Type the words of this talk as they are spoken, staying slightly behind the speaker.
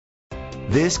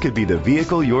This could be the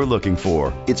vehicle you're looking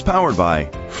for. It's powered by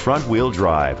front-wheel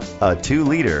drive, a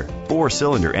 2-liter,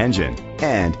 4-cylinder engine,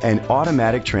 and an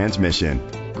automatic transmission.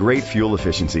 Great fuel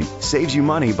efficiency saves you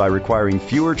money by requiring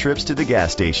fewer trips to the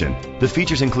gas station. The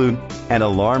features include an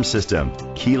alarm system,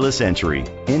 keyless entry,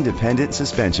 independent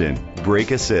suspension,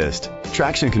 brake assist,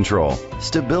 traction control,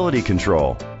 stability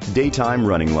control, daytime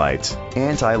running lights,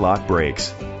 anti-lock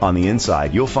brakes. On the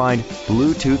inside, you'll find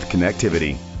Bluetooth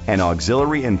connectivity, an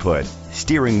auxiliary input,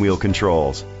 steering wheel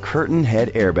controls, curtain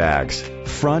head airbags,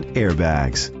 front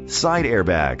airbags, side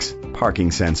airbags, parking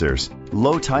sensors,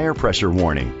 low tire pressure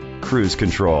warning, cruise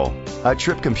control, a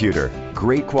trip computer.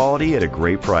 Great quality at a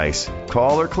great price.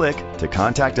 Call or click to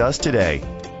contact us today.